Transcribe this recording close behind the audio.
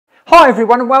Hi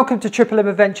everyone and welcome to Triple M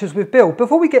Adventures with Bill.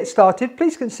 Before we get started,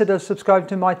 please consider subscribing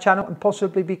to my channel and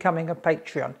possibly becoming a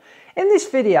Patreon. In this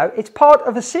video, it's part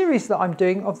of a series that I'm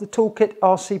doing of the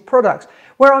ToolkitRC products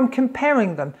where I'm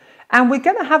comparing them. And we're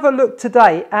going to have a look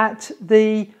today at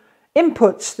the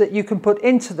inputs that you can put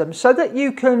into them so that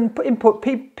you can input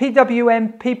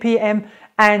PWM, PPM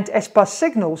and SBUS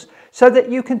signals so that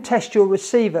you can test your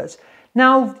receivers.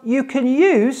 Now you can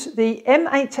use the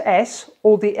M8S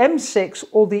or the M6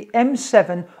 or the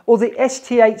M7 or the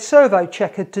ST8 servo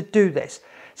checker to do this.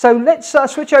 So let's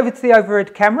switch over to the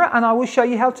overhead camera and I will show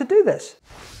you how to do this.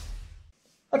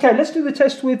 Okay, let's do the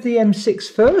test with the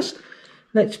M6 first.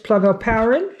 Let's plug our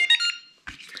power in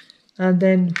and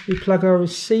then we plug our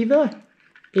receiver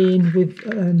in with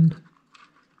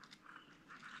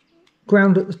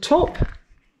ground at the top.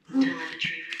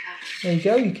 There you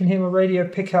go, you can hear my radio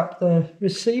pick up the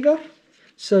receiver.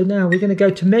 So now we're going to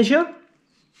go to measure.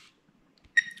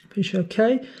 Push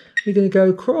OK. We're going to go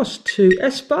across to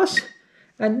SBUS.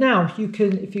 And now you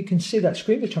can, if you can see that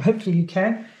screen, which hopefully you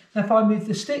can, now if I move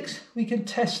the sticks, we can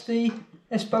test the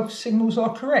SBUS signals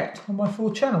are correct on my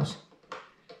 4 channels.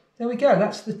 There we go,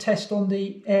 that's the test on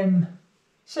the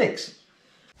M6.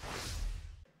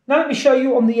 Now let me show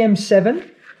you on the M7.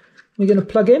 We're going to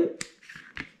plug in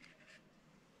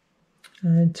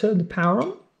and turn the power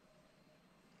on.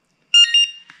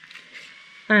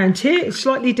 And here it's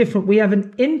slightly different. We have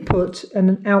an input and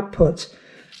an output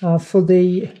for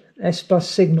the SBUS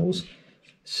signals.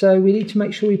 So we need to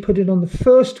make sure we put it on the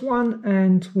first one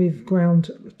and with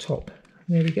ground at the top.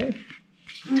 There we go.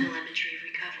 Telemetry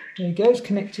recovered. There you go, it's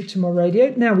connected to my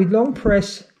radio. Now we long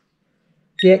press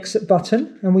the exit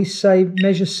button and we say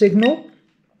measure signal.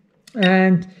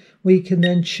 And we can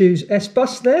then choose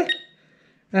SBUS there.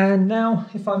 And now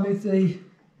if I move the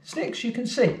sticks, you can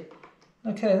see.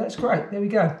 Okay, that's great. There we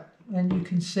go. And you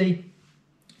can see,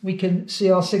 we can see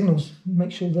our signals,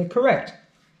 make sure they're correct.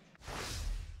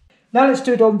 Now let's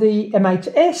do it on the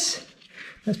M8S.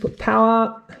 Let's put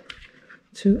power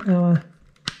to our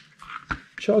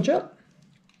charger.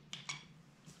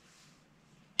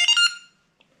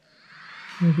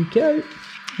 There we go.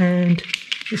 And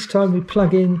this time we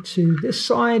plug into this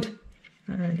side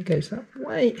and it goes that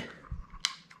way.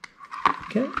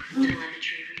 Okay,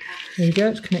 there we go,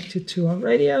 it's connected to our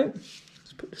radio.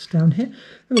 Let's put this down here. Then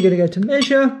we're going to go to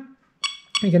measure,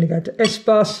 we're going to go to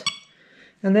SBUS,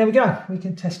 and there we go, we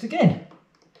can test again.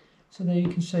 So there you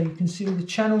can see all the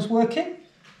channels working.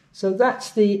 So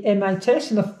that's the M8S,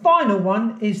 and the final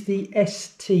one is the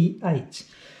ST8.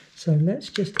 So let's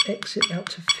just exit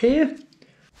out of here.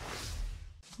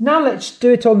 Now let's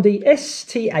do it on the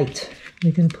ST8.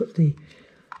 We're going to put the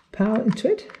power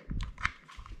into it.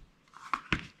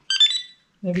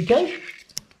 There we go,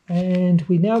 and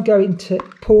we now go into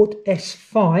port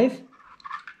S5,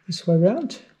 this way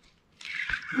around.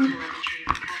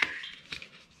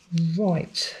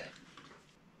 Right,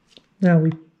 now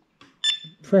we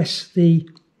press the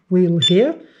wheel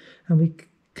here and we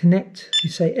connect, we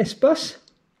say SBUS,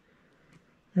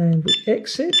 and we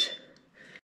exit.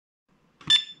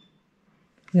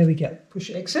 There we go,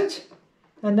 push exit,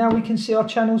 and now we can see our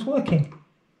channels working.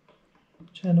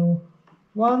 Channel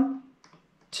 1,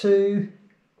 2,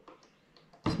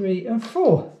 3 and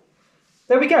 4.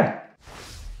 There we go.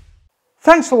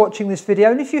 Thanks for watching this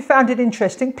video, and if you found it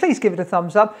interesting, please give it a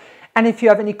thumbs up, and if you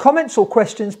have any comments or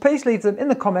questions, please leave them in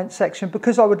the comments section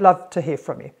because I would love to hear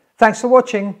from you. Thanks for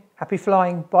watching. Happy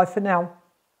flying. Bye for now.